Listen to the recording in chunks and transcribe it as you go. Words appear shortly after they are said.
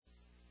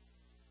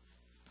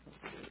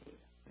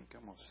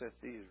I'm going to set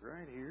these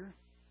right here.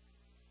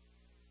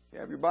 You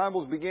have your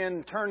Bibles,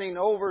 begin turning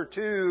over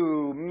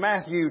to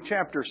Matthew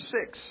chapter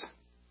 6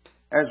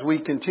 as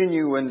we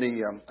continue in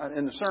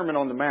the Sermon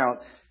on the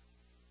Mount.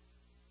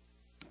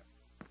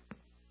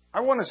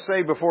 I want to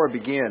say before I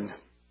begin,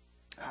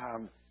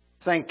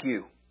 thank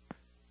you.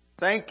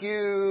 Thank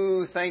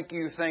you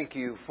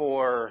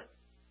for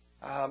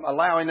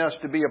allowing us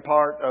to be a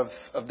part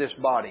of this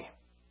body,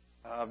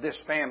 of this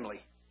family.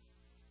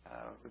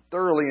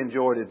 Thoroughly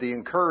enjoyed it, the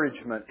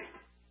encouragement.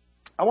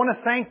 I want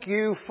to thank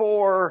you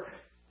for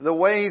the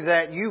way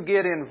that you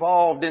get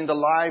involved in the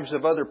lives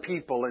of other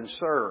people and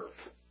serve.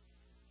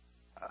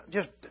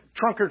 Just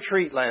trunk or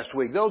treat last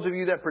week. Those of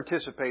you that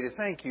participated,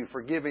 thank you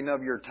for giving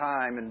of your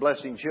time and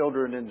blessing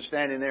children and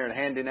standing there and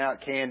handing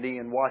out candy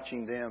and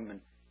watching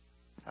them.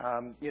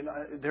 And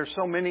there's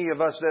so many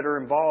of us that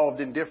are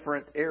involved in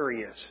different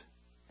areas.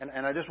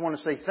 And I just want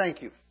to say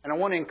thank you. And I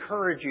want to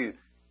encourage you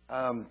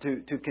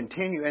to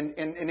continue. And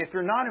if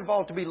you're not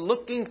involved, to be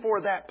looking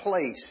for that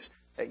place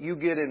that you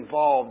get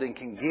involved and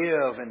can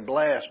give and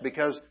bless.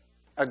 Because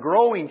a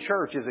growing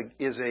church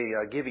is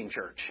a giving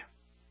church.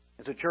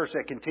 It's a church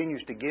that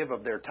continues to give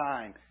of their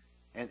time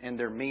and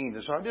their means.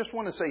 And so I just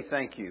want to say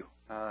thank you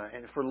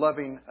and for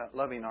loving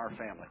our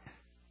family.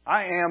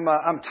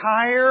 I'm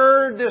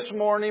tired this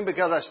morning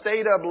because I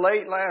stayed up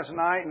late last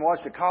night and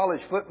watched a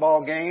college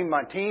football game.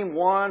 My team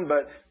won,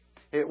 but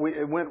it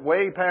went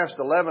way past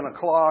 11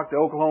 o'clock, the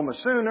Oklahoma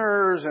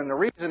Sooners, and the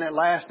reason it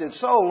lasted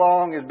so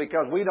long is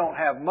because we don't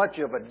have much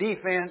of a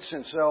defense.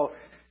 And so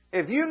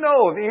if you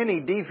know of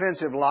any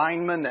defensive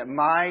lineman that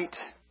might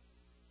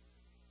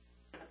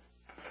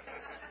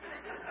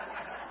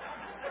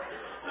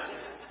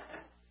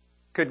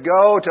could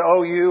go to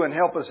OU and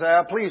help us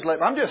out, please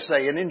I'm just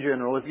saying in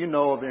general, if you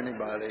know of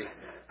anybody,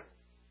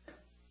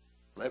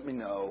 let me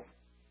know.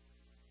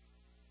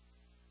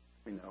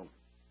 Let me know.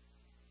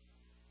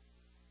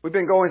 We've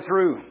been going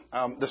through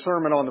the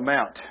Sermon on the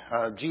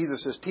Mount.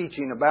 Jesus is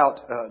teaching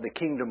about the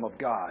kingdom of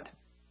God.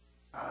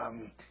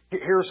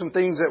 Here are some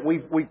things that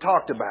we've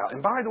talked about.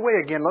 And by the way,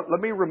 again,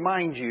 let me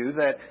remind you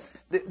that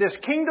this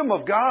kingdom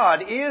of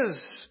God is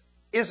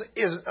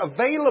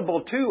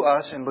available to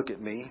us. And look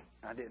at me.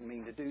 I didn't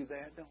mean to do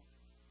that.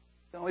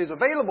 No, it's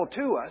available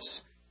to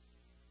us.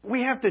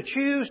 We have to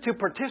choose to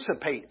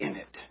participate in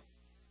it.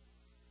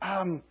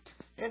 And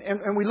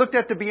we looked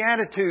at the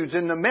Beatitudes,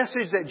 and the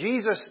message that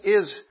Jesus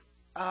is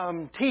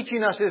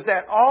teaching us is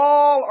that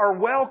all are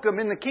welcome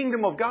in the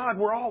kingdom of God.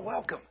 We're all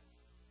welcome.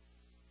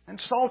 And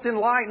salt and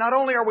light, not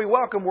only are we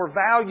welcome, we're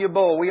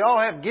valuable. We all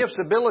have gifts,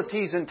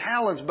 abilities, and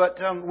talents, but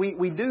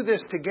we do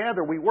this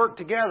together. We work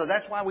together.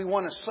 That's why we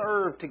want to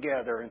serve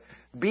together and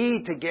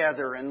be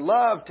together and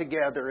love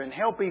together and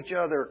help each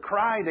other,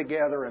 cry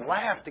together and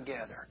laugh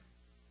together.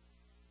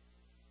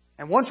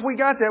 And once we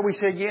got that, we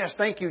said, yes,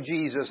 thank you,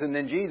 Jesus. And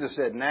then Jesus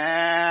said,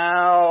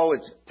 now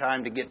it's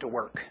time to get to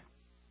work.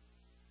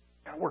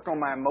 I work on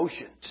my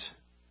emotions.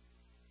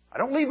 I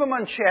don't leave them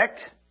unchecked.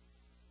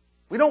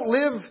 We don't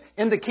live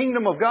in the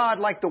kingdom of God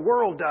like the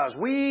world does.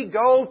 We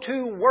go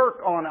to work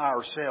on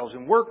ourselves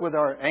and work with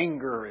our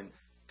anger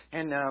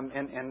and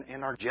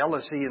our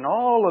jealousy and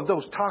all of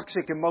those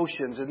toxic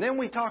emotions. And then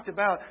we talked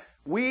about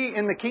we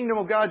in the kingdom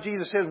of God,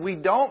 Jesus says, we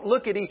don't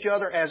look at each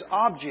other as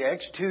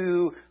objects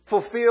to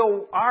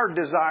fulfill our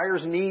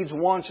desires, needs,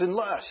 wants, and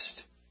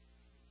lust.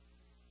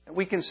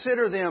 We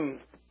consider them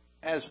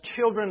as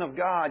children of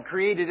God,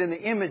 created in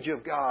the image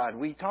of God.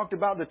 We talked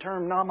about the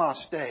term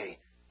namaste.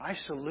 I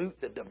salute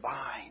the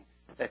divine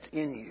that's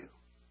in you.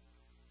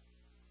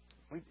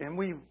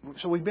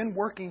 So we've been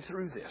working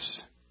through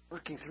this.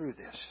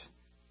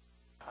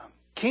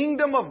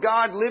 Kingdom of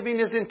God living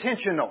is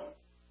intentional.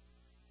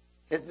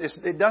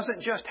 It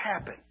doesn't just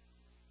happen.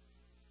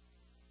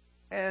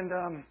 And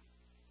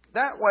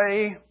that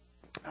way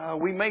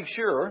we make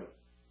sure...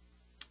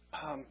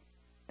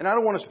 and I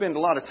don't want to spend a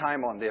lot of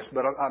time on this,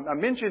 but I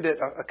mentioned it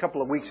a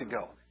couple of weeks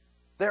ago.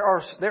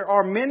 There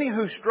are many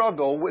who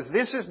struggle with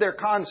this is their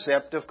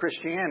concept of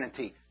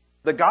Christianity.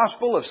 The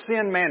gospel of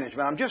sin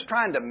management. I'm just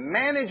trying to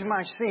manage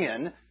my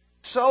sin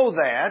so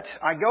that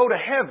I go to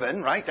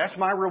heaven, right? That's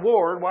my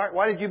reward.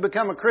 Why did you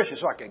become a Christian?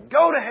 So I can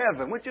go to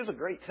heaven, which is a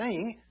great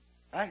thing.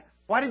 Right?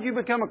 Why did you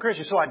become a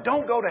Christian? So I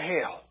don't go to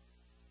hell.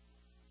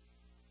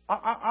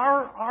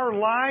 Our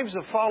lives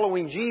of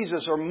following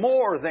Jesus are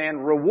more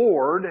than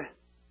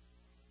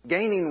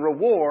gaining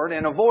reward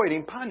and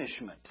avoiding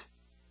punishment.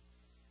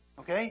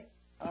 Okay?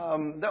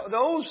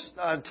 Those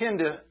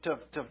tend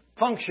to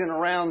function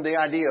around the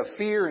idea of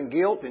fear and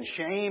guilt and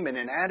shame and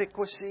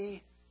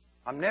inadequacy.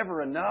 I'm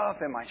never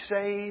enough. Am I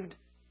saved?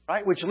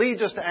 Right? Which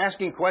leads us to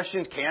asking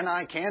questions. Can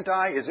I? Can't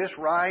I? Is this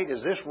right?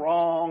 Is this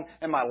wrong?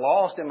 Am I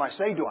lost? Am I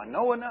saved? Do I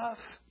know enough?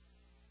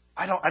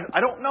 I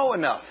don't know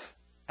enough.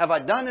 Have I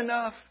done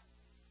enough?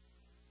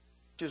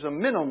 Which is a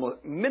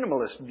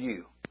minimalist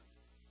view.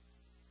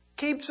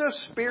 Keeps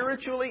us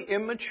spiritually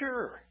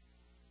immature.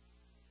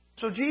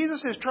 So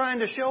Jesus is trying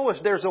to show us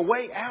there's a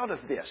way out of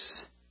this.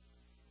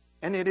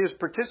 And it is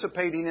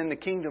participating in the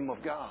kingdom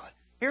of God.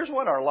 Here's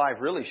what our life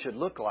really should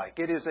look like.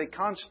 It is a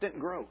constant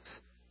growth.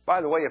 By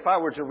the way, if I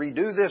were to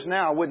redo this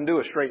now, I wouldn't do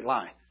a straight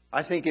line.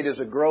 I think it is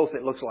a growth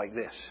that looks like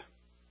this.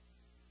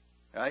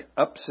 Right?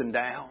 Ups and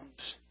downs.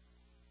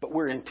 But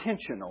we're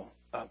intentional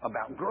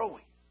about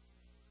growing.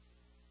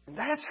 And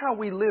that's how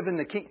we live in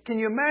the kingdom. Can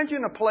you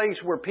imagine a place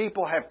where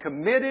people have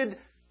committed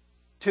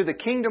to the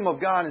kingdom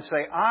of God and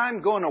say,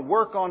 I'm going to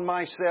work on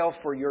myself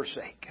for your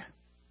sake.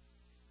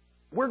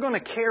 We're going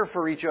to care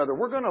for each other.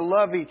 We're going to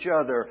love each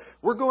other.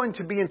 We're going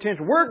to be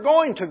intentional. We're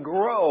going to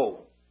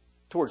grow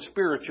towards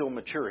spiritual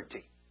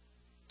maturity.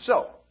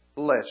 So,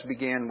 let's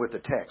begin with the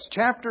text.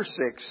 Chapter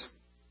 6,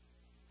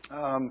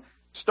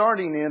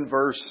 starting in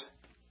verse...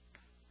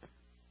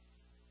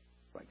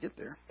 If I get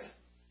there.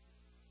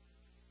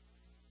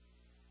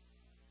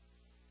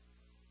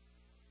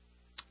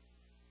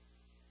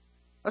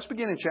 Let's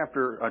begin in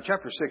chapter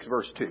 6,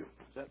 verse 2. Is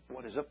that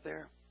what is up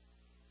there?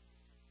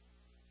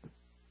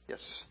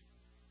 Yes.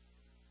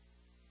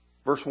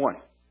 Verse 1.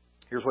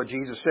 Here's what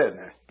Jesus said.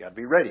 Now, you've got to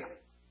be ready.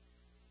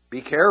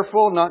 Be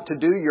careful not to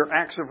do your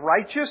acts of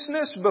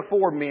righteousness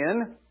before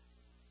men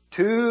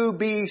to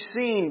be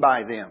seen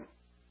by them.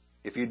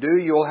 If you do,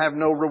 you'll have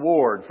no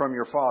reward from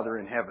your Father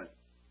in heaven.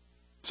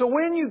 So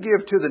when you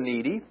give to the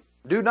needy,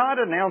 do not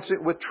announce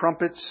it with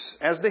trumpets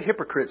as the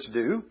hypocrites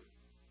do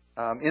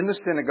in the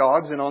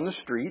synagogues and on the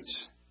streets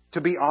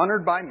to be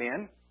honored by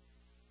men.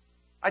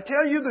 I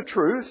tell you the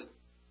truth,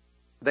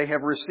 they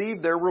have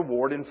received their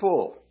reward in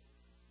full.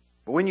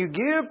 But when you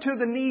give to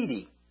the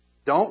needy,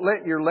 don't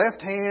let your left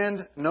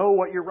hand know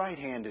what your right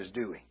hand is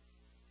doing,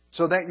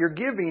 so that your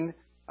giving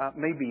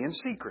may be in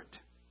secret.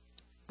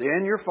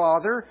 Then your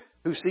Father,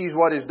 who sees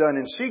what is done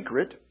in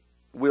secret,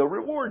 will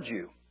reward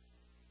you.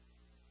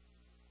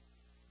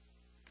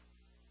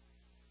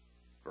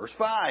 Verse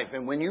 5,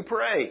 and when you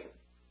pray,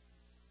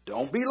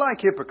 don't be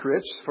like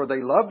hypocrites, for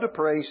they love to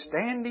pray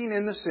standing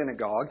in the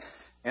synagogue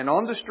and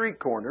on the street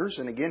corners.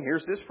 And again,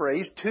 here's this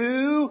phrase,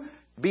 to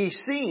be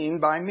seen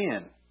by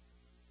men.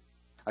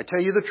 I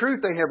tell you the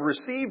truth, they have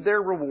received their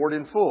reward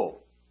in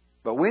full.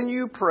 But when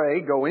you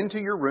pray, go into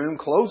your room,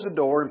 close the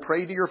door, and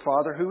pray to your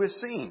Father who is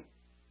seen.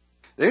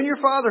 Then your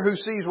Father who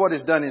sees what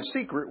is done in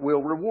secret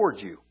will reward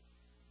you.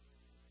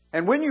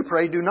 And when you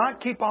pray, do not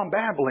keep on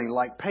babbling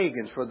like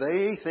pagans, for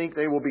they think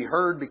they will be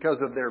heard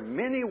because of their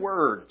many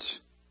words.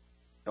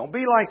 Don't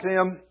be like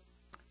them,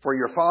 for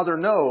your Father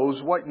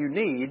knows what you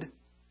need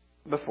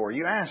before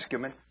you ask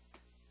Him. And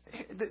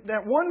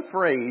that one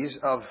phrase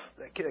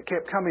that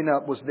kept coming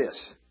up was this.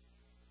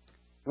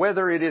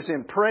 Whether it is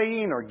in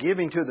praying or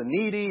giving to the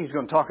needy, he's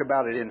going to talk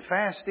about it in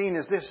fasting,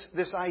 is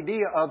this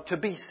idea of to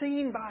be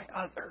seen by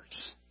others.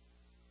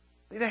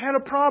 They had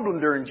a problem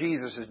during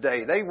Jesus'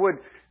 day. They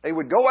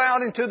would go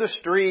out into the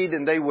street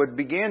and they would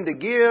begin to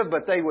give,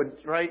 but they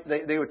would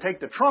take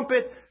the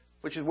trumpet,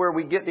 which is where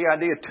we get the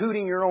idea of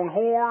tooting your own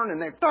horn,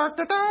 and they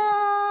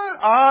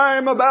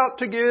I'm about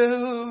to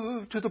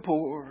give to the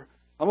poor.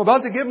 I'm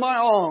about to give my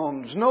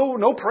alms.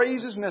 No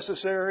praise is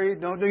necessary.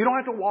 No, you don't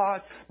have to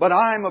watch, but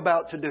I'm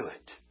about to do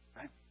it.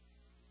 Right?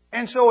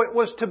 And so it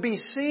was to be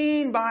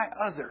seen by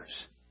others,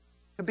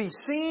 to be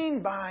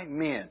seen by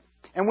men.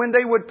 And when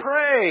they would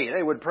pray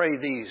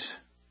these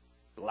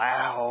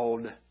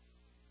loud,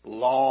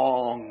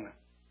 long,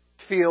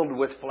 filled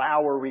with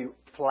flowery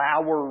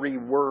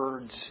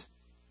words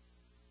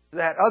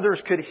that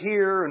others could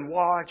hear and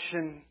watch.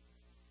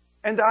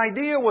 And the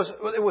idea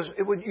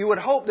you would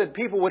hope that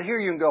people would hear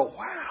you and go,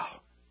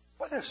 wow,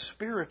 what a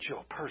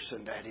spiritual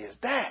person that is.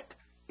 That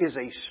is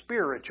a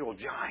spiritual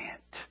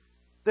giant.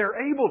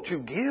 They're able to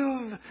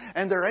give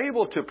and they're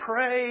able to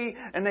pray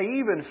and they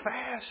even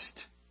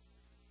fast.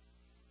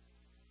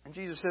 And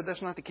Jesus said,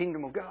 that's not the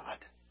kingdom of God.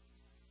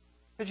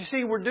 But you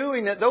see, we're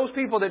doing that. Those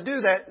people that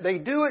do that, they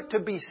do it to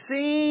be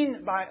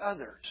seen by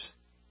others.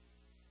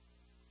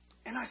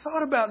 And I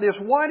thought about this.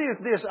 What is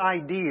this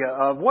idea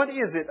of, what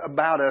is it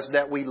about us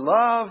that we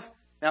love?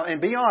 Now,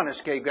 and be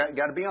honest, Gabe,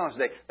 got to be honest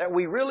today, that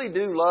we really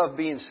do love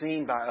being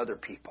seen by other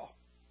people.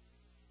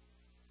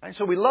 And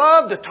so we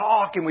love to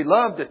talk and we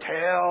love to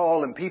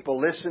tell and people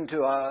listen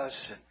to us.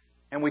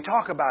 And we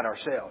talk about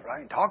ourselves,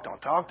 right? Talk,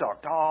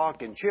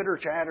 and chitter,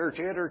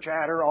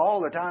 chatter all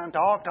the time.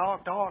 Talk.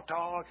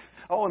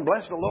 Oh, and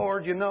bless the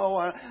Lord,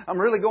 I'm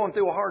really going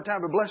through a hard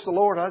time, but bless the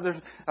Lord,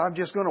 I'm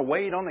just going to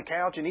wait on the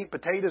couch and eat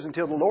potatoes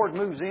until the Lord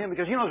moves in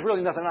because, there's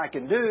really nothing I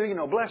can do.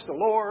 Bless the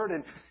Lord.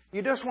 And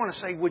you just want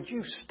to say, would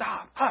you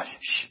stop? Hush.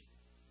 Shh.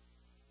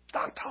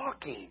 Stop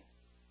talking.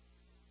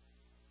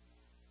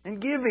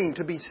 And giving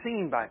to be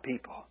seen by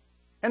people.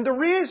 And the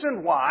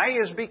reason why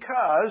is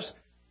because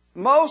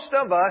most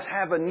of us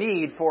have a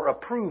need for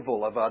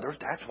approval of others.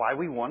 That's why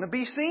we want to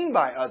be seen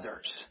by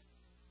others.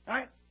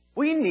 Right?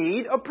 We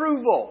need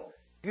approval.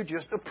 You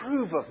just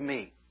approve of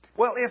me.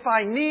 Well, if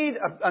I need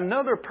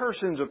another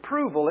person's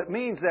approval, it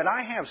means that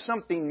I have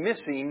something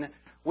missing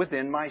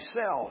within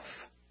myself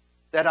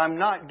that I'm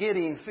not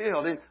getting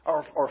filled in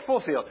or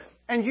fulfilled.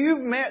 And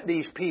you've met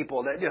these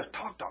people that just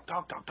talk.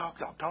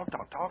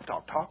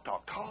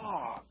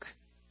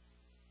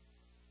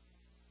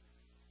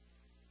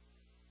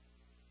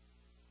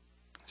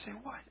 I say,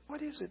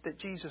 what is it that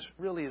Jesus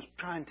really is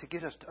trying to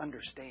get us to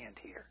understand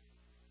here?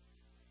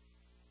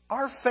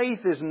 Our faith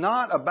is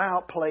not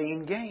about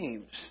playing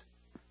games.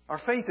 Our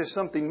faith is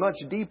something much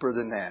deeper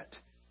than that.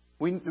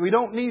 We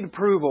don't need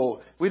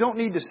approval. We don't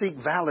need to seek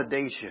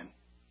validation.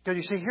 Because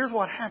you see, here's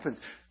what happens.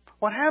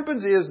 What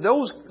happens is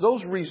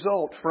those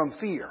result from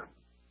fear.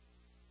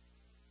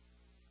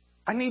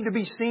 I need to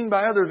be seen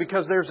by others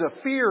because there's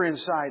a fear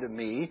inside of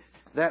me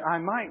that I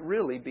might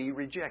really be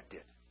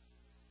rejected.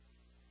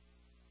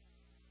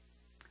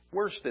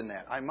 Worse than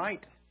that, I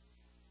might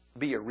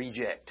be a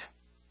reject.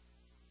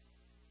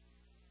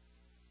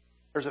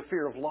 There's a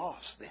fear of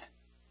loss then.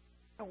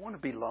 I don't want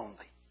to be lonely.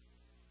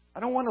 I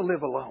don't want to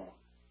live alone.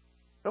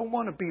 I don't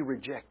want to be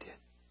rejected.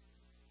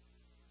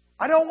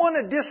 I don't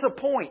want to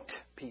disappoint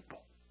people.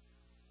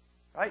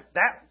 Right?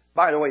 That,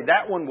 by the way,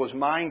 that one was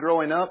mine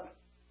growing up.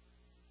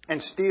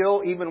 And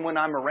still, even when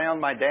I'm around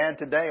my dad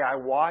today, I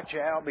watch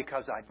out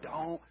because I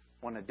don't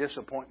want to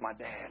disappoint my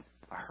dad.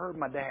 I heard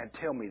my dad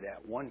tell me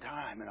that one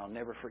time, and I'll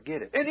never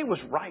forget it. And he was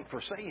right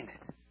for saying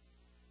it.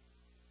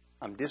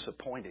 I'm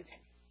disappointed in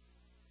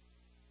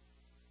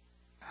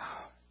you.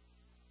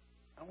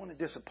 I don't want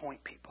to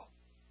disappoint people.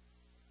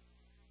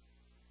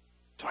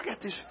 So I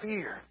got this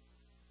fear.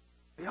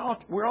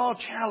 We're all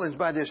challenged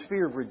by this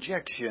fear of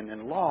rejection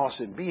and loss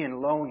and being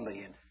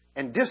lonely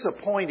and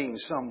disappointing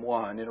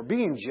someone or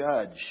being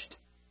judged.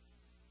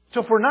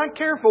 So if we're not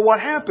careful, what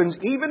happens,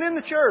 even in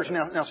the church,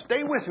 now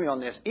stay with me on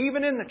this,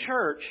 even in the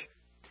church,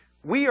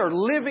 we are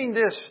living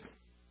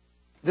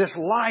this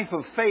life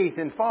of faith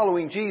in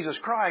following Jesus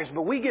Christ,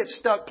 but we get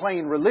stuck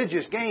playing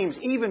religious games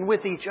even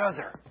with each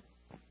other.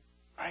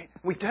 Right?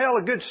 We tell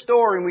a good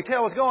story and we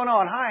tell what's going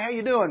on. Hi, how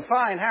you doing?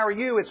 Fine. How are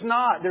you? It's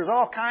not. There's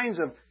all kinds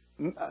of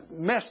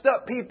messed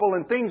up people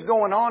and things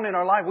going on in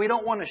our life. We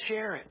don't want to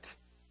share it.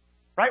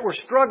 Right? We're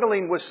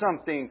struggling with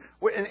something.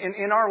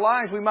 In our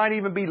lives, we might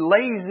even be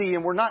lazy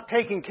and we're not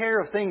taking care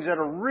of things that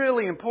are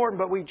really important,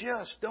 but we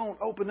just don't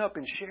open up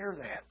and share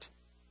that.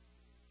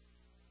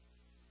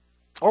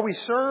 Or we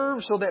serve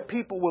so that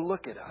people will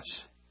look at us.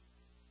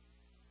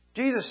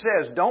 Jesus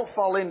says, don't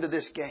fall into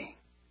this game.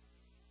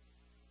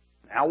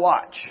 Now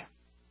watch.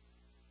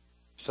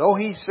 So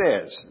He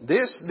says,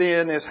 this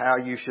then is how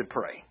you should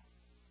pray.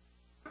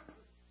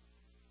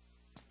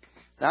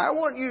 Now I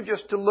want you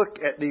just to look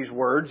at these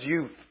words.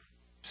 You've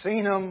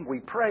seen them. We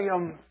pray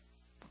them.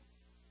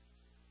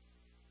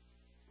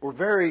 We're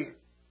very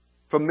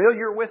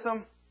familiar with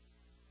them.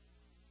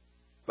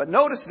 But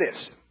notice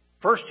this.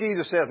 First,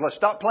 Jesus says, let's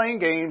stop playing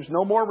games.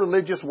 No more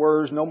religious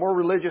words. No more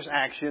religious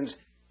actions.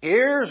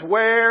 Here's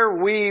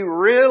where we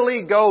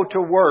really go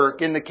to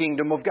work in the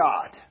kingdom of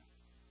God.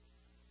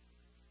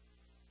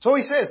 So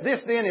He says,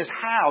 this then is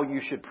how you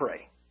should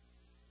pray.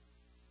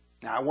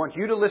 Now I want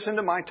you to listen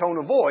to my tone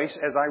of voice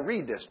as I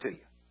read this to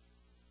you.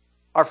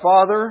 Our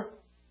Father,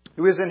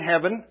 who is in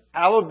heaven,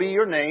 hallowed be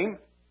your name.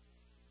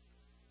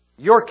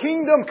 Your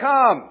kingdom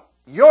come.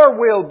 Your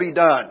will be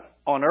done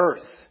on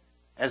earth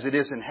as it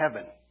is in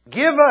heaven.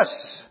 Give us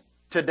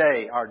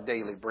today our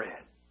daily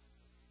bread.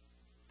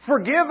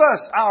 Forgive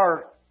us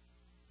our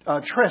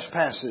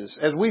trespasses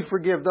as we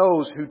forgive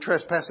those who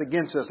trespass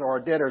against us or our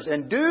debtors.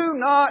 And do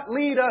not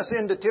lead us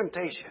into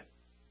temptation.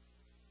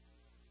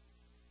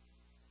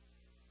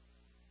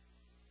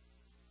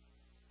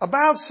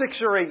 About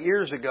 6 or 8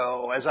 years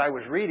ago, as I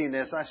was reading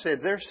this, I said,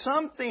 there's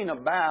something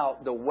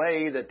about the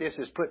way that this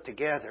is put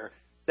together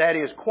that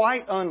is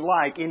quite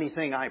unlike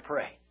anything I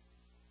pray.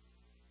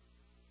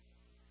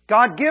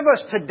 God, give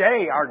us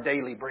today our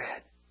daily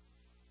bread.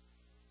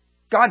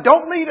 God,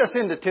 don't lead us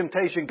into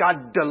temptation.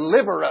 God,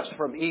 deliver us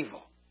from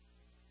evil.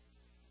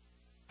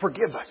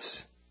 Forgive us.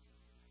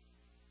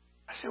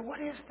 I said,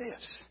 what is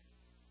this?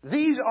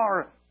 These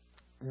are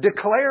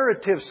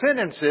declarative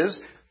sentences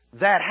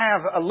that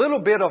have a little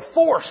bit of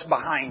force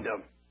behind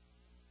them.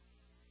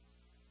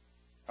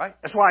 Right?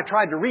 That's why I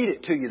tried to read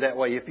it to you that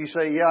way. If you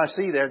say, yeah, I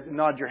see that,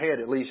 nod your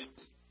head, at least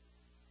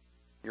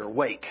you're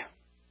awake.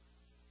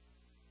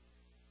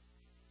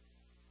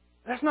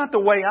 That's not the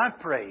way I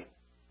prayed.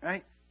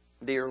 Right?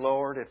 Dear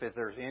Lord, if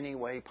there's any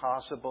way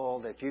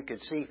possible that you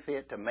could see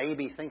fit to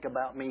maybe think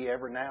about me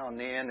every now and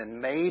then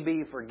and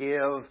maybe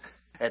forgive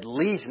at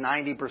least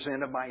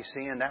 90% of my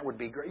sin, that would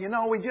be great. You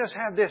know, we just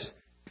have this.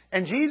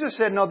 And Jesus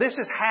said, no, this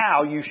is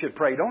how you should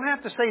pray. Don't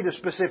have to say the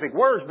specific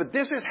words, but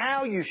this is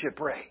how you should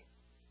pray.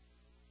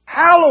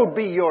 Hallowed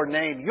be your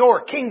name,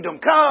 your kingdom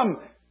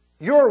come,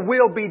 your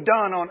will be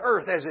done on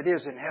earth as it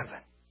is in heaven.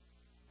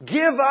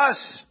 Give us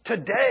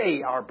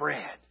today our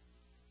bread.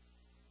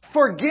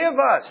 Forgive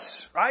us,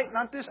 right?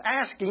 Not just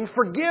asking.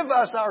 Forgive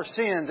us our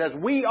sins as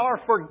we are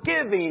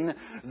forgiving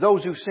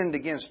those who sinned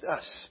against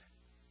us.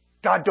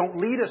 God, don't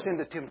lead us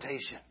into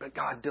temptation, but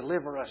God,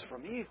 deliver us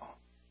from evil.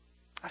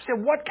 I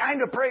said, what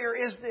kind of prayer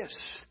is this?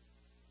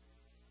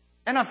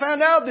 And I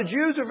found out the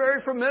Jews are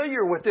very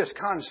familiar with this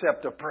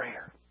concept of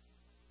prayer.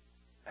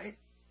 Right?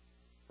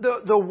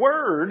 The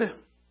word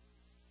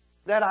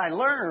that I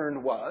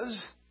learned was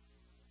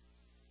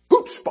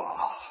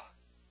chutzpah.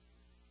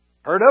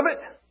 Heard of it?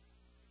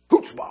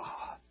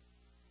 Chutzpah.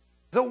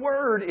 The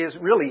word is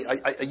really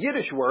a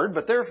Yiddish word,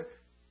 but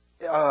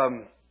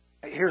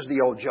here's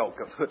the old joke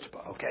of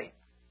chutzpah, okay?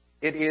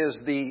 It is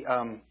the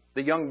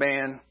young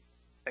man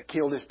that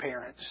killed his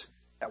parents,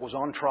 that was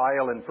on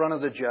trial in front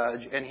of the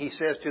judge, and he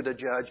says to the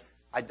judge,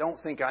 I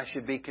don't think I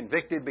should be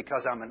convicted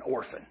because I'm an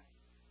orphan.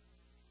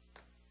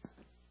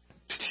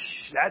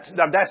 That's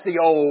the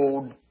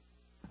old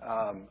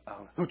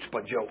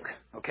chutzpah joke,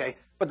 okay?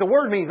 But the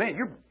word means, man,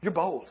 you're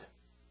bold.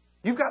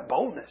 You've got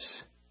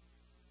boldness.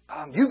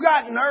 You've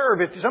got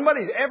nerve. If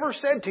somebody's ever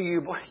said to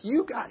you, boy,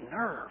 you got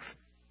nerve.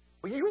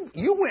 Well,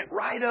 you went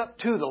right up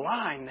to the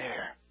line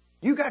there.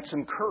 You got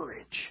some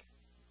courage.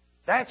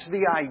 That's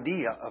the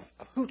idea of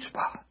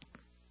chutzpah.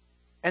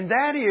 And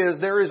that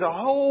is, there is a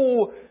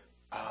whole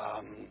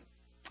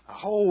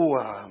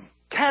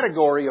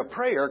category of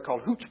prayer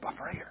called chutzpah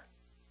prayer.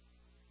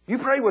 You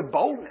pray with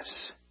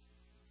boldness.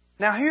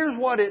 Now here's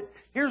what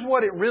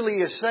it really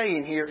is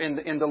saying here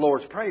in the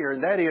Lord's Prayer,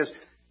 and that is,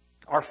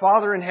 Our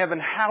Father in heaven,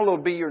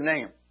 hallowed be your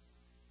name.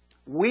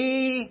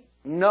 We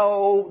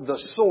know the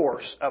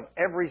source of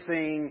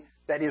everything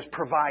that is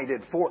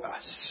provided for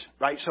us,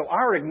 right? So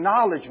our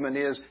acknowledgement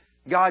is,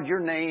 God, your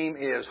name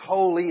is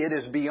holy. It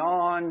is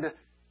beyond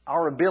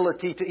our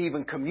ability to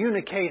even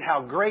communicate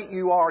how great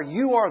you are.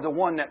 You are the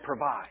one that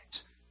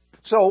provides.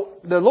 So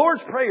the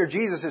Lord's Prayer,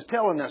 Jesus is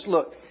telling us,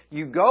 look,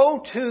 you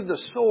go to the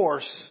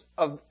source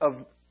of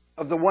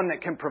the one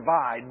that can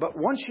provide. But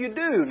once you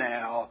do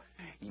now,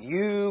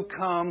 you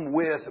come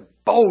with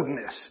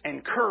boldness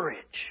and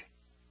courage.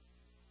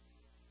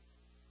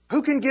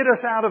 Who can get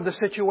us out of the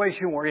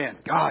situation we're in?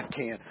 God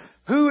can.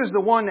 Who is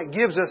the one that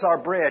gives us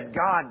our bread?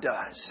 God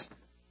does.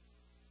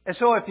 And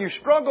so if you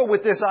struggle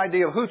with this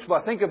idea of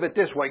chutzpah, think of it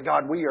this way.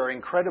 God, we are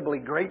incredibly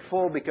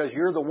grateful because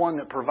you're the one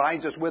that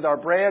provides us with our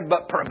bread,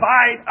 but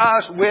provide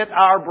us with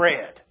our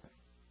bread.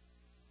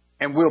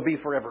 And we'll be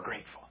forever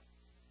grateful.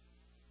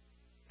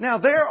 Now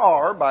there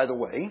are, by the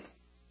way,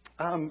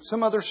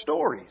 some other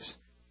stories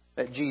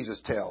that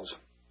Jesus tells.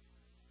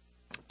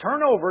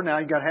 Turn over, now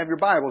you've got to have your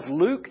Bibles,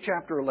 Luke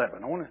chapter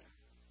 11. I want to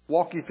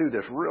walk you through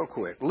this real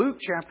quick. Luke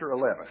chapter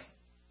 11.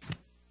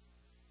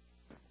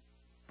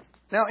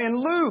 Now in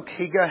Luke,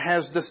 he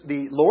has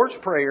the Lord's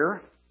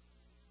Prayer,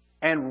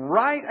 and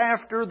right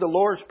after the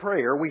Lord's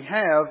Prayer, we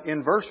have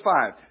in verse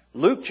 5,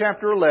 Luke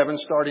chapter 11,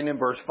 starting in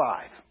verse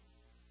 5.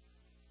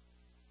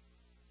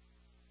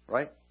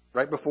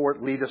 Right before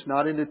it, lead us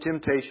not into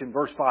temptation,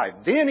 verse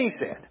 5. Then he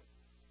said,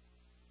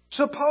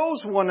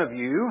 suppose one of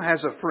you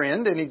has a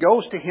friend and he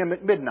goes to him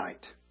at midnight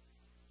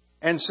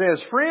and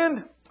says,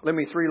 friend, lend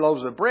me 3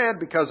 loaves of bread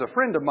because a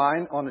friend of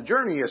mine on a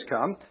journey has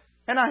come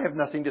and I have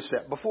nothing to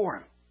set before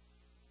him.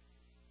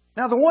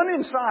 Now the one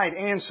inside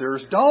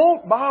answers,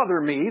 don't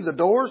bother me. The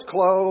door's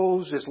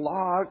closed. It's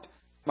locked.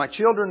 My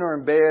children are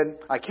in bed.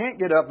 I can't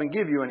get up and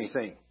give you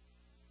anything.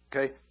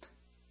 Okay.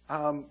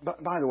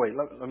 But by the way,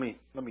 let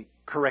me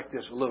correct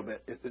this a little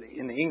bit.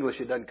 In the English,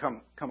 it doesn't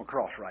come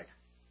across right.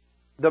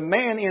 The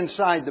man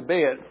inside the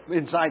bed,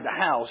 inside the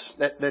house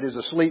that is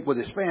asleep with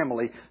his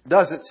family,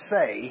 doesn't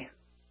say,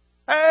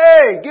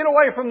 hey, get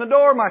away from the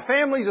door. My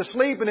family's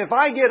asleep, and if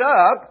I get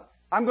up,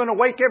 I'm going to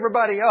wake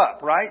everybody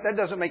up, right? That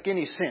doesn't make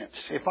any sense.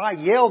 If I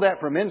yell that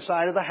from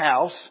inside of the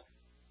house,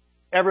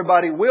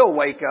 everybody will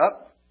wake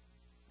up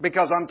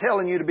because I'm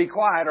telling you to be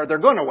quiet or they're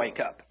going to wake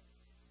up.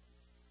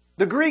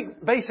 The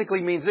Greek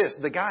basically means this.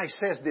 The guy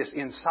says this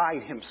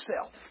inside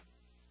himself.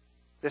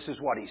 This is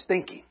what he's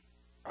thinking,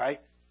 right?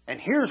 And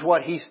here's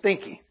what he's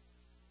thinking.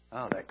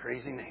 Oh, that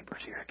crazy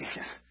neighbor's here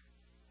again.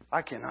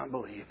 I cannot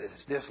believe it.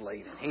 It's this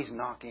late and he's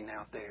knocking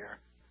out there.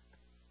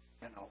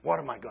 What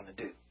am I going to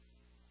do?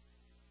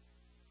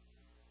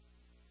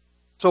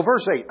 So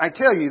verse 8, I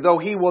tell you, though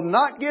he will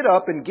not get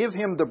up and give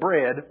him the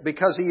bread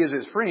because he is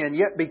his friend,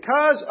 yet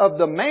because of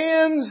the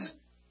man's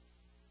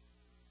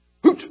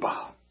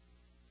chutzpah,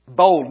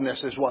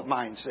 boldness is what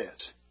mine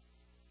says.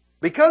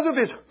 Because of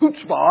his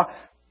chutzpah,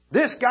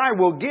 this guy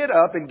will get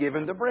up and give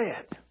him the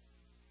bread.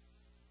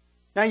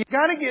 Now you've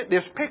got to get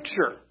this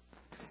picture.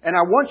 And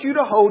I want you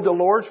to hold the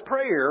Lord's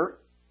Prayer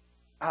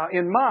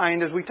in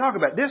mind as we talk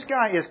about it. This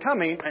guy is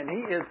coming and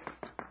he is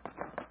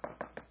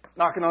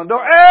knocking on the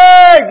door.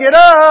 Hey, get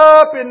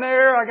up in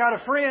there. I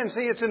got a friend.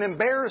 See, it's an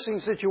embarrassing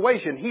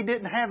situation. He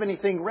didn't have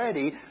anything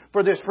ready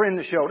for this friend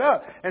that showed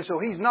up. And so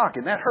he's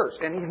knocking. That hurts.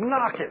 And he's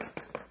knocking.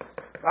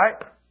 Right?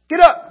 Get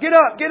up, get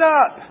up, get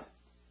up.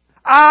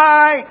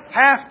 I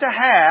have to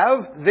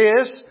have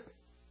this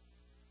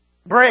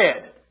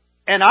bread.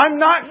 And I'm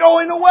not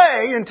going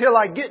away until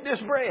I get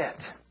this bread.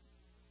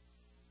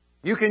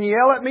 You can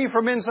yell at me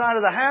from inside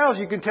of the house.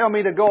 You can tell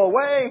me to go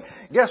away.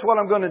 Guess what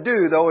I'm going to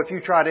do, though, if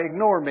you try to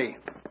ignore me?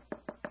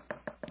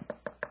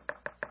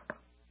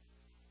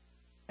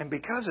 And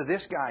because of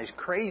this guy's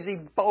crazy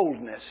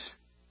boldness,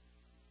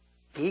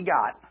 he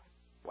got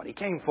what he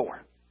came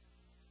for.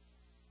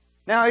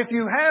 Now, if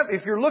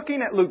you're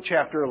looking at Luke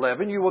chapter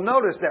 11, you will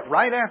notice that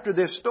right after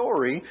this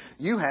story,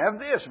 you have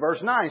this, verse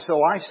 9. So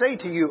I say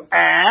to you,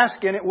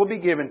 ask and it will be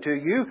given to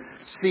you.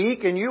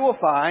 Seek and you will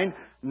find.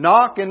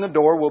 Knock and the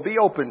door will be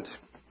opened.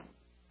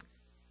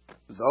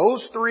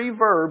 Those three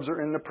verbs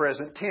are in the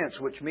present tense,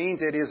 which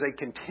means it is a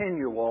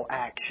continual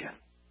action.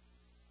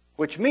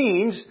 Which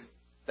means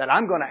that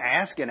I'm going to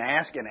ask and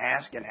ask and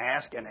ask and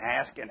ask and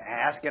ask and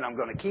ask, and I'm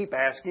going to keep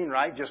asking,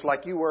 right? Just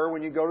like you were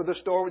when you go to the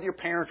store with your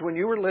parents when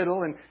you were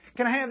little, and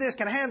can I have this?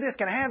 Can I have this?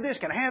 Can I have this?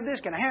 Can I have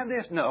this? Can I have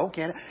this? No.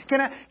 Can I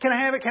have it? Can I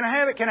have it? Can I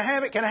have it? Can I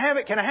have it? Can I have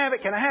it? Can I have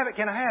it? Can I have it?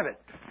 Can I have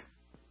it?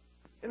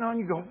 You know, and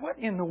you go, what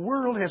in the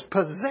world has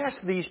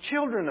possessed these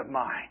children of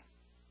mine?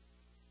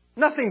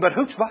 Nothing but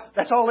chutzpah.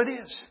 That's all it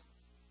is.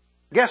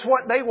 Guess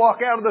what they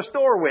walk out of the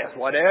store with?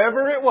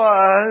 Whatever it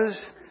was.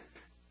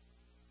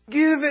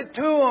 Give it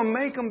to them.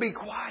 Make them be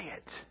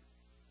quiet.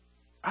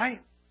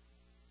 Right?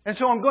 And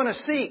so I'm going to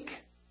seek.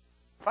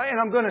 Right? And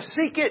I'm going to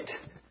seek it.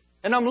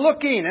 And I'm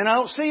looking and I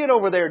don't see it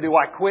over there. Do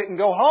I quit and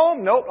go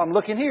home? Nope. I'm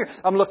looking here.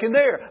 I'm looking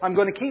there. I'm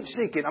going to keep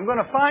seeking. I'm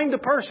going to find a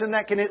person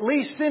that can at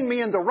least send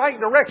me in the right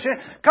direction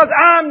because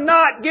I'm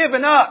not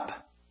giving up.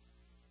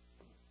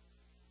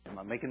 Am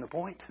I making the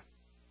point?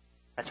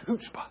 That's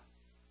chutzpah.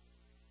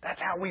 That's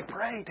how we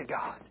pray to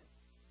God.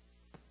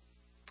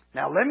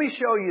 Now let me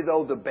show you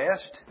though the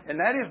best, and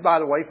that is, by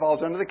the way,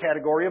 falls under the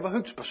category of a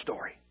chutzpah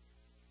story.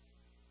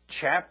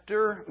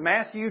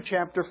 Matthew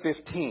chapter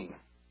 15.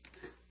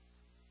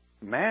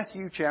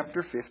 Matthew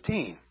chapter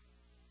 15.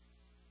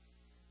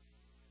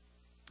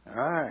 All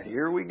right,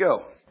 here we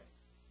go.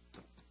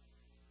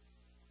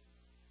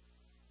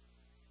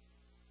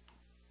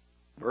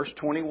 Verse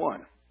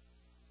 21.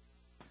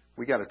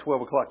 We got a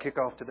 12 o'clock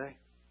kickoff today.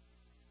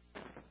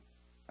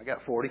 I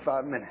got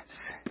 45 minutes.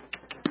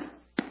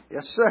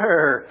 Yes,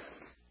 sir.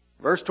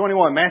 Verse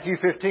 21, Matthew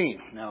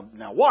 15.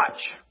 Now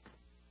watch.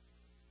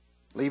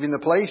 Leaving the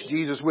place,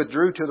 Jesus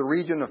withdrew to the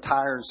region of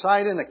Tyre and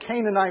Sidon. A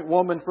Canaanite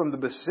woman from the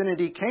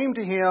vicinity came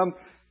to him.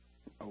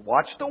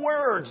 Watch the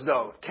words,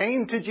 though.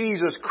 Came to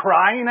Jesus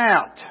crying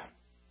out.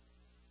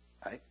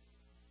 Right?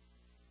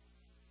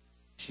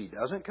 She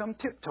doesn't come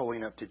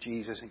tiptoeing up to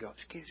Jesus and go,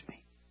 excuse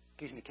me,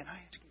 can I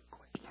ask you a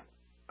question?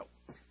 No.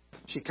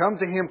 She comes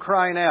to Him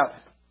crying out,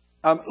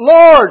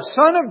 Lord,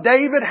 Son of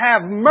David,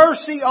 have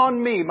mercy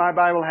on me. My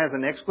Bible has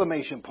an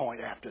exclamation point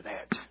after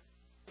that.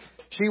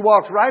 She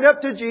walks right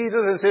up to Jesus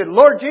and said,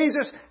 Lord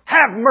Jesus,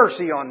 have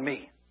mercy on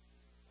me.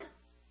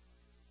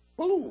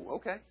 Ooh,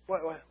 okay.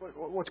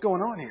 What's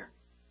going on here?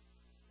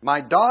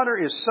 My daughter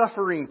is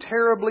suffering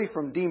terribly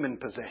from demon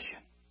possession.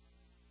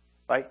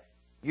 Right?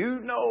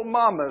 You know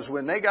mamas,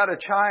 when they got a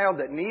child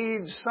that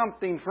needs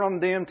something from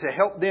them to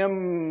help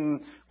them,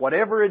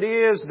 whatever it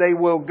is, they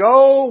will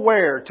go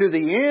where? To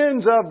the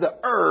ends of the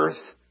earth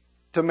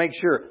to make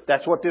sure.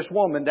 That's what this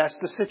woman, that's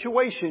the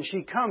situation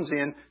she comes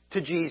in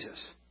to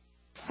Jesus.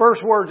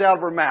 First words out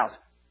of her mouth,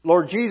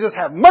 Lord Jesus,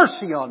 have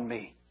mercy on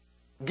me.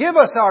 Give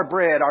us our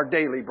bread, our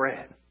daily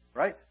bread.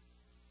 Right?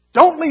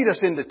 Don't lead us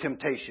into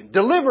temptation.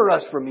 Deliver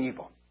us from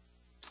evil.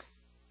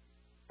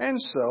 And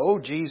so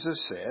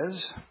Jesus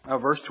says,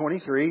 verse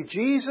 23,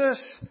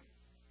 Jesus,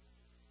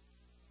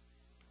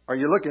 are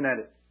you looking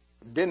at it?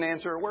 Didn't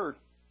answer a word.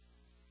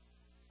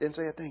 Didn't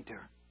say a thing to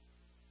her.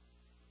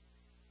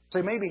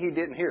 Say, maybe he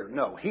didn't hear.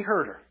 No, he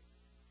heard her.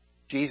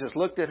 Jesus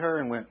looked at her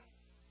and went,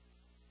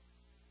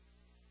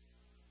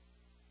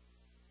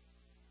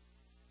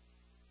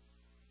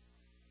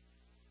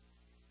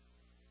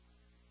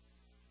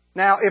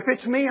 now, if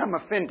it's me, I'm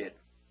offended.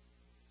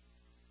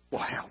 Well,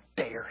 how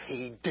dare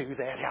he do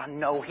that? I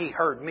know he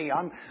heard me.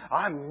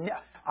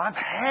 I've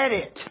had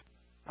it.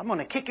 I'm going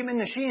to kick him in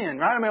the shin,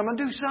 right? I'm going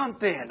to do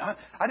something.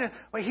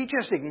 He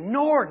just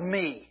ignored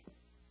me.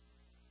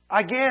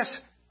 I guess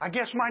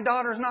my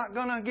daughter's not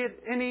going to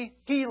get any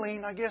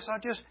healing. I guess I'll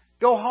just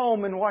go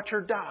home and watch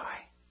her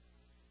die.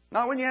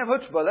 Not when you have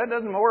chutzpah. That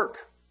doesn't work.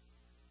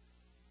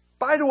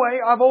 By the way,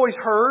 I've always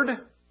heard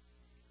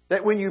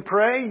that when you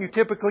pray, you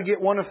typically get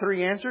one of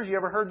three answers. You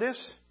ever heard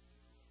this?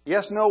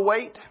 Yes, no,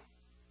 wait.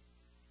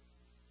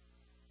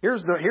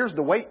 Here's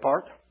the wait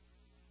part.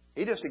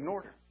 He just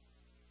ignored her.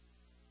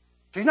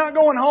 She's not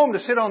going home to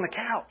sit on the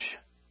couch.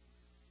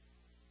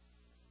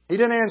 He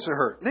didn't answer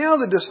her. Now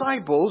the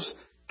disciples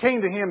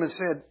came to Him and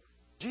said,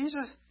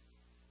 Jesus,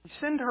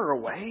 send her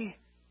away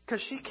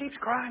because she keeps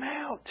crying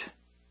out.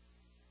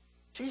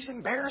 She's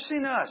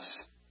embarrassing us.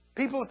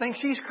 People think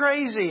she's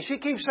crazy. She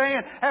keeps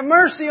saying, have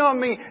mercy on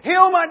me.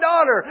 Heal my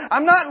daughter.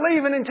 I'm not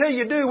leaving until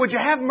you do. Would you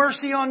have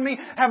mercy on me?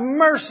 Have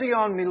mercy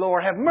on me,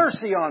 Lord. Have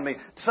mercy on me.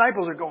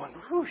 Disciples are going,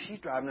 whew, she's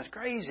driving us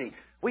crazy.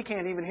 We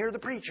can't even hear the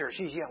preacher.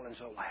 She's yelling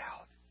so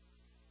loud.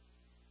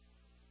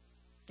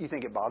 You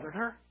think it bothered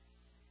her?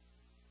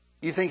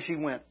 You think she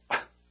went,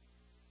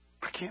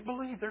 I can't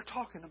believe they're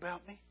talking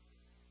about me.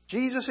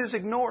 Jesus is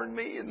ignoring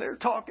me and they're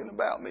talking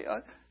about me.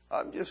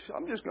 I'm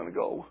just going to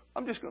go.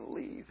 I'm just going to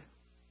leave.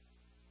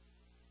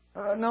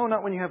 No,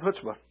 not when you have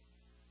chutzpah.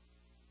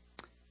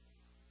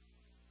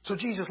 So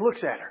Jesus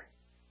looks at her.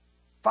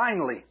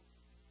 Finally.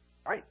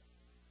 Right?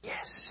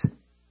 Yes.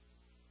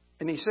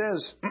 And He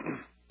says,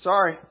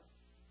 sorry,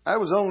 I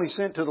was only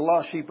sent to the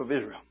lost sheep of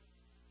Israel.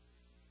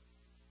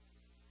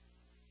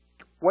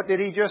 What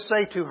did He just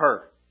say to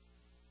her?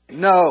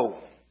 No.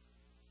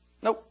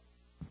 Nope.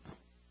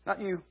 Not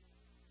you.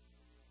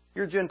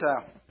 You're a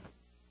Gentile.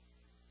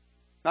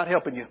 Not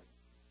helping you.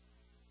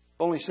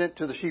 Only sent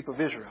to the sheep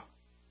of Israel.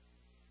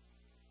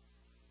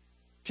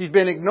 She's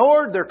been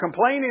ignored. They're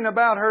complaining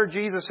about her.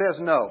 Jesus says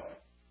no.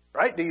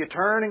 Right? Do you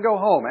turn and go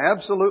home?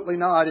 Absolutely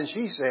not. And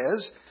she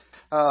says,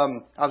 I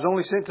was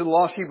only sent to the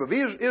lost sheep of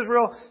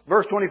Israel.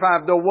 Verse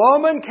 25, the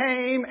woman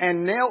came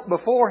and knelt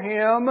before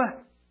Him.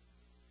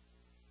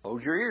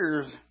 Close your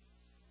ears.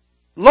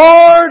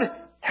 Lord,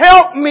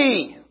 help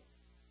me.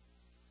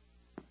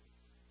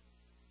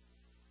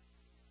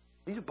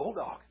 He's a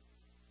bulldog.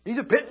 He's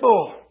a pit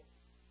bull.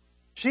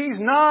 She's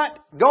not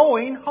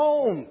going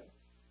home.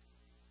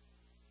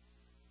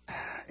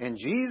 And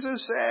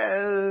Jesus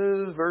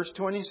says, verse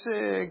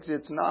 26,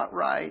 it's not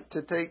right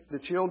to take the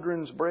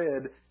children's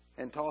bread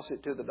and toss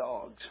it to the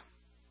dogs.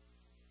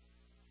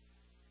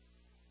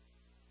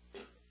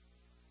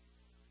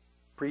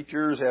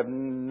 Preachers have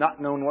not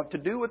known what to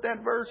do with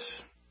that verse.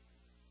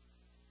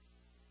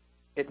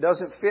 It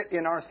doesn't fit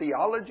in our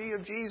theology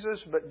of Jesus,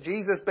 but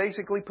Jesus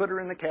basically put her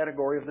in the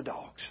category of the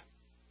dogs.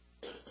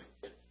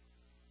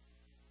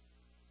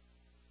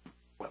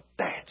 Well,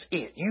 that's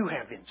it. You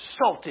have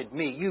insulted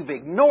me. You've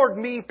ignored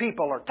me.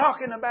 People are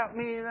talking about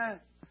me.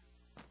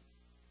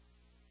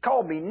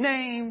 Called me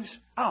names.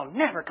 I'll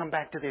never come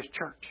back to this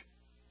church.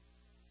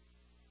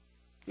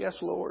 Yes,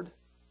 Lord.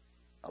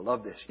 I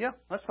love this. Yeah,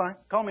 that's fine.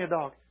 Call me a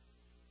dog.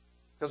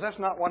 Because that's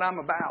not what I'm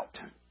about.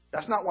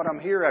 That's not what I'm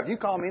here at. You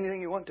call me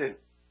anything you want to.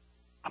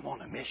 I'm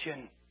on a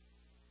mission.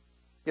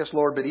 Yes,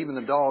 Lord, but even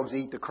the dogs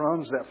eat the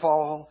crumbs that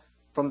fall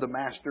from the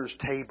master's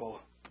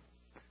table.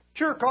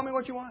 Sure, call me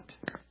what you want.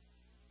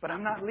 But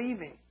I'm not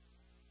leaving.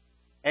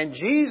 And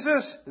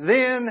Jesus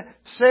then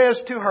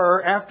says to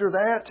her after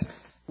that,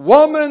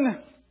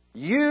 woman,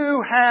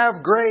 you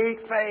have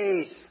great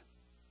faith.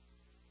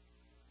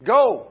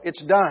 Go,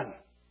 it's done.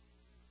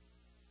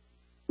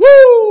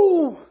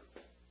 Woo!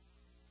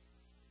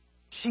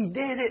 She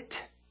did it.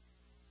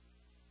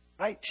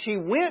 Right? She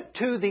went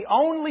to the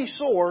only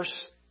source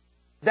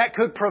that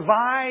could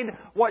provide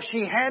what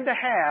she had to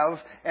have,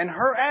 and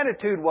her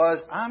attitude was,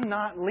 I'm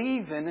not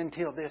leaving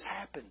until this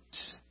happens.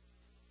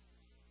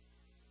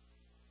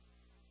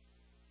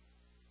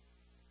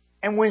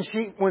 And when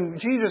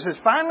Jesus is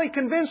finally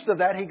convinced of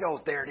that, He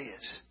goes, there it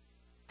is.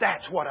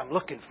 That's what I'm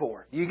looking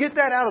for. You get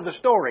that out of the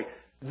story.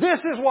 This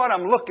is what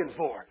I'm looking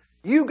for.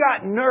 You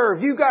got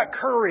nerve. You got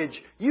courage.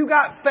 You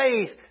got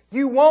faith.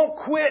 You won't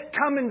quit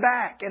coming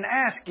back and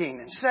asking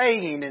and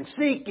saying and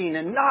seeking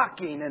and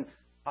knocking. And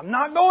I'm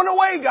not going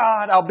away,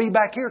 God. I'll be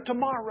back here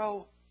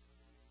tomorrow.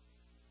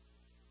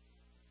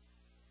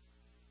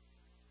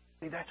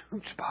 See, that's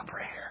chutzpah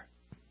prayer.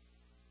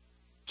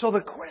 So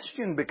the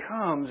question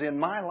becomes in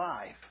my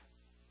life,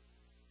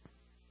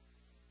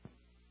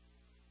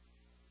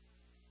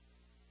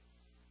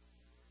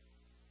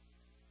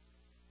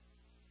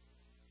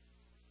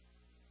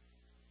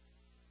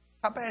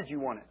 how bad you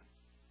want it?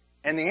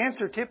 And the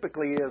answer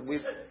typically is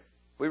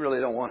we really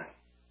don't want it.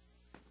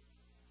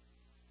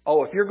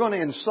 Oh, if you're going to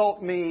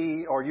insult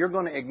me, or you're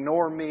going to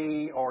ignore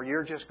me, or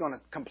you're just going to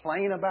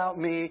complain about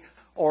me,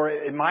 or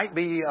it might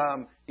be,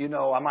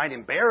 I might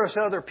embarrass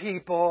other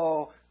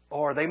people,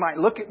 or they might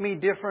look at me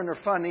different or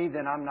funny,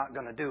 then I'm not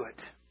going to do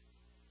it.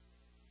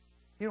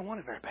 You don't want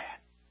it very bad.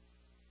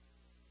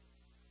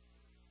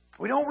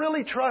 We don't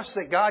really trust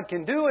that God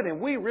can do it, and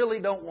we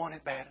really don't want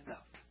it bad enough.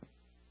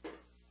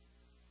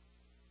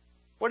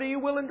 What are you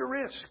willing to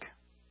risk?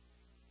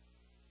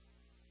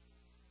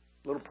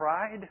 A little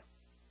pride?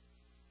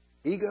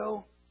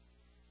 Ego?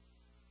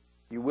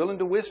 You willing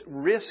to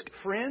risk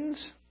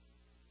friends?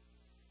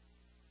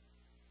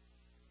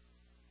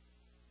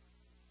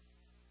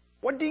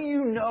 What do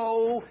you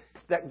know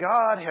that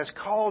God has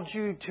called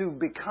you to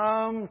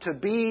become, to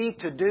be,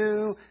 to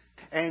do?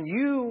 And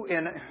you,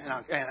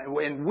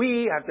 and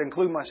we, I have to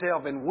include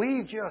myself, and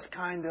we just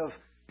kind of,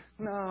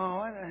 I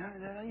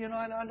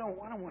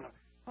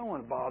don't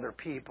want to bother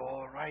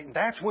people, right? And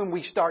that's when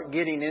we start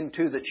getting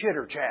into the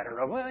chitter chatter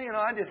of, I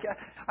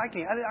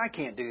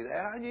can't do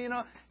that.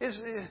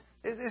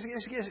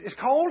 It's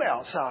cold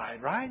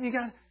outside, right?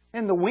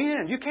 And the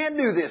wind. You can't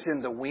do this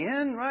in the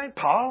wind, right?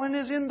 Pollen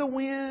is in the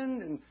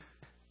wind,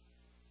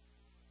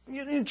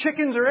 and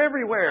chickens are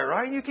everywhere,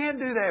 right? You can't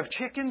do that if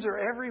chickens are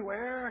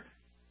everywhere.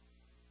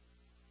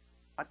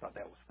 I thought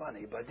that was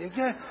funny, but you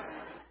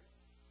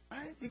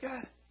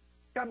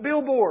got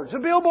billboards. The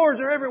billboards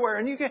are everywhere,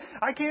 and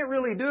I can't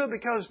really do it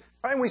because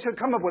we should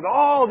come up with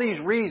all these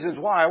reasons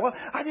why. Well,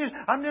 I'm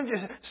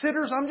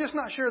just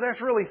not sure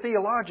that's really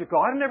theological.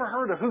 I've never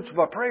heard of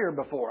chutzpah prayer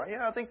before.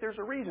 Yeah, I think there's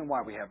a reason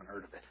why we haven't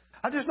heard of it.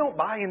 I just don't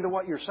buy into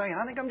what you're saying.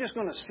 I think I'm just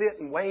going to sit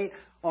and wait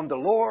on the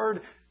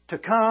Lord to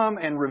come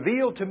and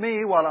reveal to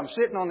me while I'm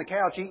sitting on the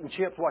couch eating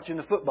chips watching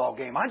the football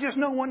game. I just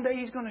know one day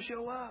He's going to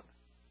show up.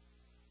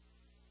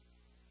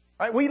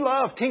 Right? We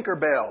love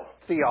Tinkerbell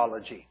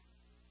theology.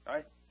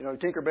 Right? You know who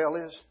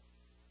Tinkerbell is?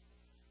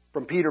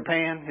 From Peter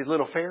Pan, his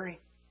little fairy.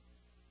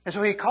 And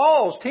so he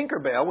calls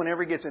Tinkerbell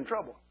whenever he gets in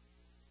trouble.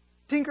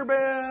 Tinkerbell,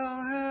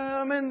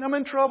 I'm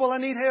in trouble. I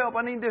need help.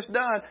 I need this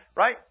done.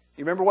 Right?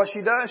 You remember what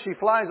she does? She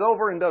flies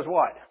over and does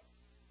what?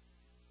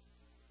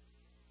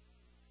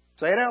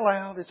 Say it out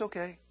loud. It's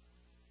okay.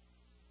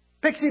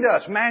 Pixie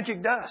dust,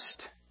 magic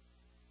dust.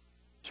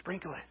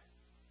 Sprinkle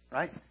it.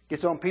 Right?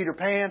 Gets on Peter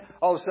Pan.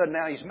 All of a sudden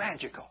now he's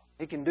magical.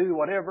 He can do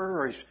whatever,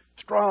 or he's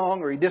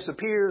strong, or he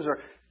disappears. Or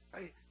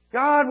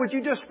God, would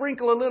you just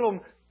sprinkle a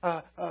little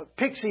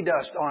pixie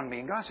dust on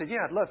me? And God said, yeah,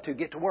 I'd love to.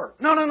 Get to work.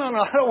 No, I don't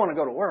want to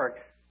go to work.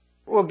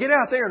 Well, get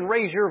out there and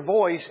raise your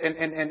voice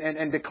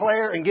and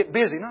declare and get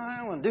busy. No, I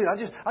don't want to do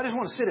that. I just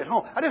want to sit at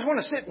home. I just want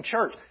to sit in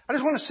church. I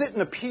just want to sit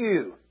in a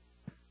pew.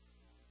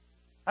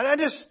 I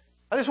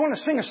just want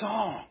to sing a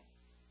song.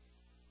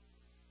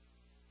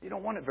 You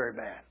don't want it very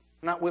bad.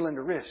 Not willing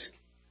to risk.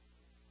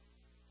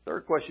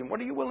 Third question, what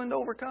are you willing to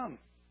overcome?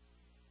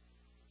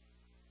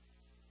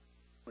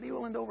 What are you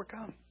willing to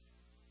overcome?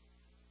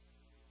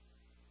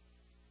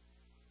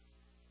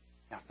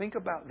 Now think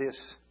about this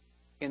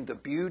in the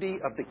beauty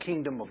of the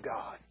kingdom of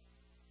God.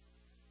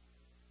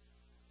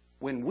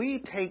 When we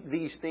take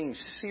these things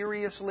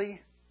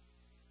seriously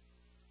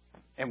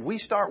and we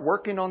start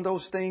working on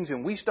those things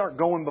and we start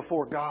going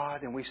before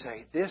God and we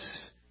say, this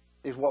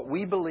is what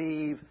we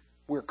believe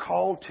we're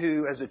called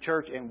to as a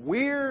church, and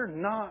we're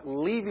not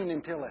leaving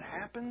until it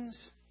happens.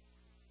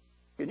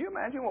 Can you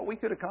imagine what we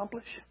could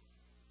accomplish?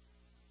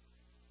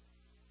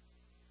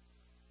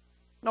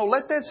 No,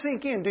 let that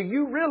sink in. Do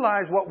you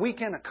realize what we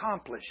can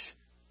accomplish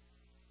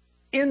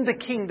in the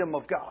kingdom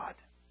of God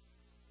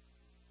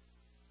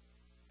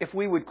if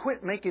we would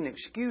quit making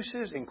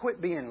excuses and quit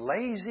being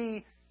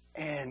lazy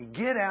and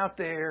get out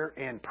there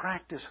and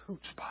practice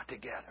chutzpah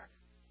together,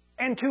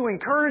 and to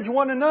encourage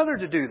one another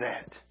to do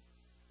that?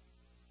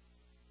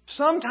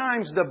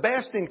 Sometimes the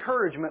best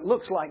encouragement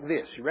looks like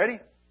this. You ready?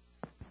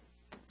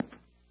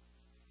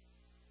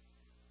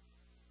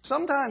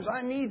 Sometimes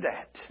I need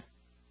that.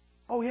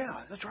 Oh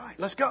yeah, that's right.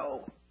 Let's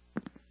go.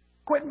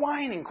 Quit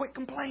whining. Quit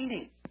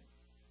complaining.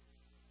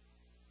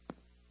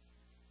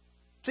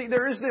 See,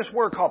 there is this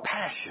word called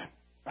passion,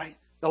 right?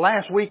 The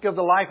last week of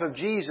the life of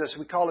Jesus,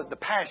 we call it the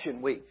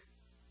Passion Week.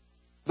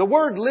 The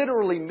word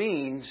literally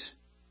means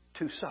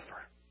to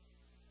suffer.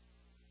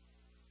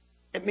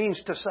 It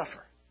means to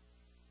suffer.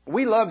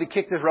 We love to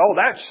kick this. Oh,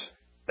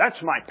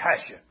 that's my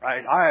passion,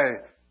 right?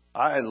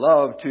 I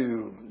love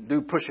to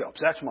do push-ups.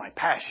 That's my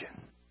passion.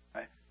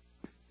 Right?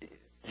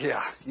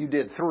 Yeah, you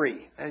did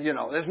 3.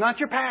 That's not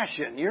your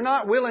passion. You're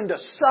not willing to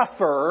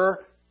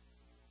suffer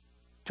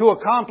to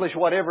accomplish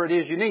whatever it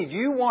is you need.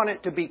 You want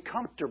it to be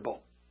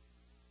comfortable.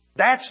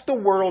 That's the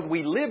world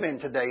we live in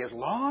today. As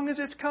long as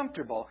it's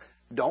comfortable,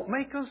 don't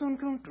make us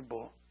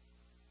uncomfortable.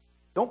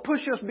 Don't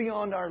push us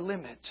beyond our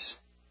limits.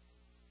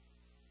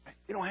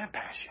 You don't have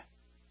passion.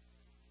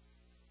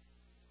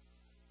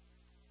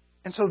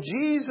 And so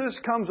Jesus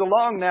comes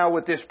along now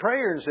with this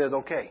prayer and says,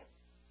 okay,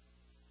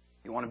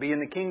 you want to be in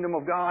the kingdom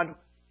of God?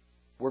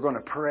 We're going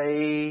to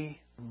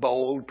pray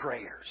bold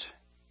prayers.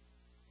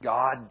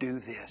 God, do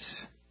this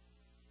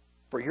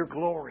for your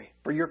glory,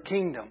 for your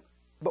kingdom.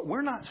 But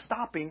we're not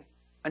stopping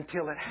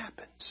until it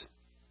happens.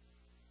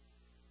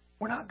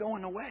 We're not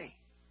going away.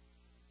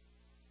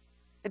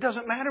 It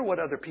doesn't matter what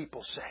other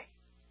people say.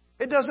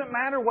 It doesn't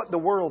matter what the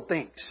world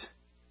thinks.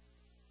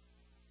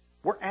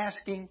 We're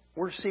asking,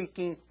 we're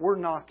seeking, we're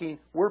knocking,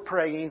 we're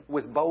praying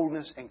with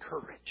boldness and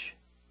courage.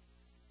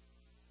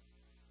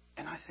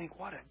 And I think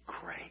what a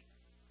great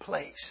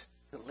place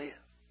to live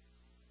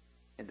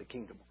in the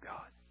kingdom of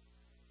God.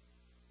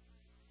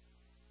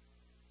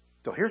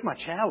 So here's my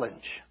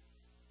challenge.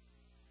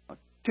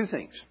 Two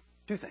things.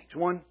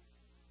 One,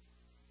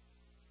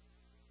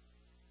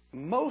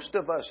 most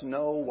of us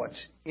know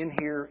what's in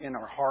here in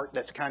our heart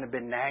that's kind of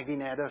been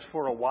nagging at us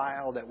for a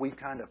while, that we've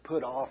kind of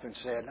put off and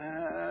said,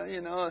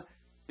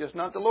 just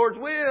not the Lord's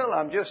will.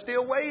 I'm just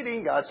still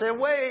waiting. God said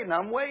wait, and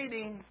I'm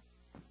waiting.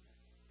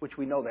 Which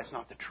we know that's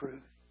not the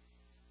truth.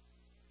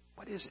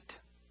 What is it?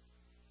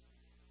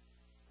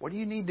 What do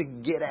you need to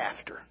get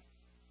after?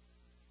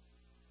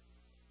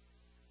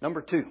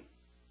 Number 2,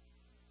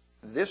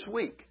 this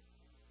week,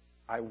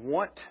 I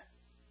want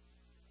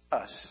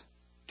us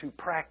to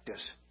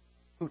practice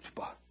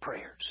chutzpah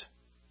prayers.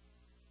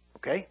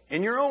 Okay?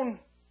 In your own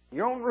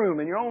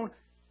room,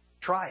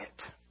 try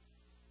it.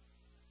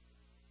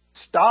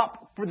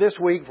 Stop for this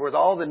week with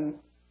all the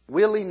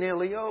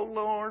willy-nilly, oh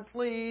Lord,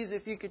 please,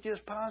 if you could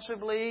just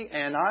possibly,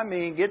 and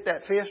get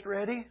that fist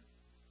ready.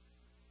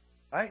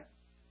 Right?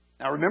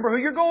 Now remember who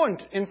you're going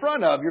in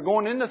front of. You're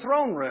going in the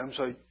throne room,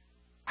 so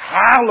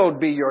hallowed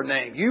be your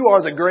name. You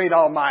are the great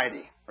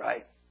Almighty,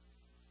 right?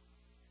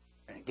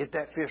 And get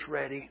that fist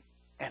ready,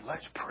 and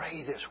let's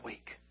pray this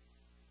week.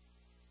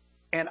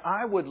 And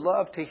I would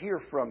love to hear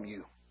from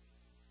you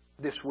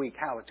this week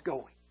how it's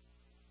going.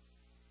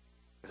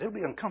 Because it'll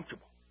be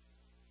uncomfortable.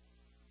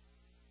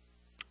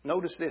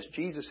 Notice this.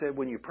 Jesus said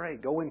when you pray,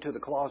 go into the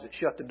closet,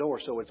 shut the door,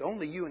 so it's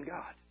only you and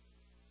God.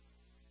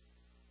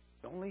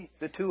 Only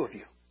the two of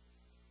you.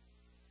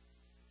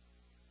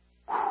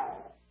 Whew.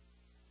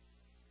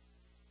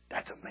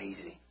 That's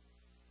amazing.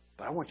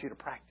 But I want you to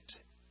practice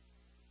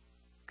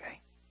it. Okay?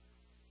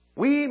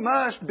 We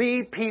must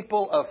be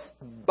people of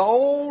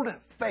bold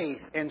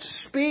faith and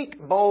speak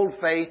bold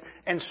faith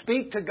and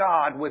speak to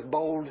God with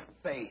bold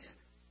faith.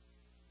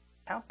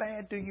 How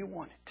bad do you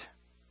want it?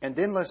 And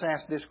then let's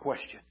ask this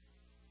question.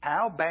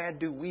 How bad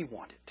do we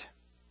want it?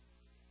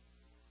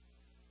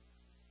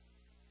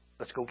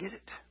 Let's go get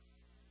it.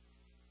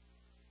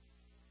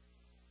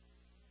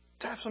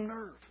 Let's have some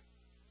nerve.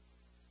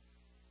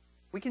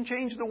 We can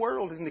change the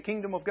world in the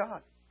kingdom of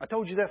God. I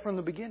told you that from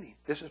the beginning.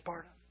 This is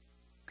part of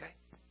it. Okay?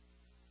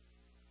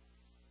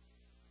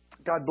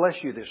 God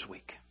bless you this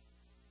week.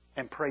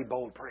 And pray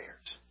bold prayers.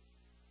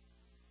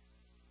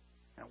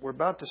 Now, we're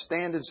about to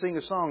stand and sing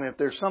a song. And if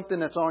there's something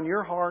that's on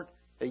your heart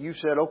that you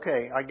said,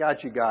 okay, I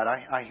got you, God.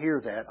 I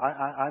hear that.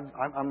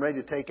 I'm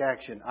ready to take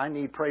action. I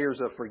need prayers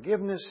of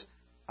forgiveness.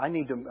 I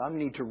need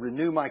to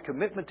renew my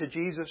commitment to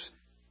Jesus.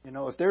 You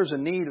know, if there's a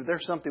need, if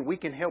there's something we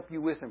can help you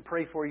with and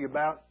pray for you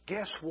about,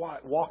 guess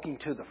what? Walking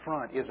to the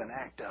front is an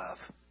act of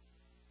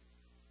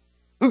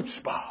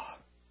chutzpah.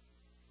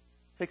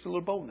 Takes a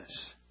little boldness.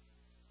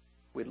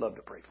 We'd love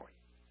to pray for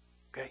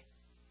you. Okay?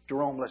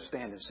 Jerome, let's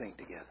stand and sing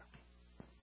together.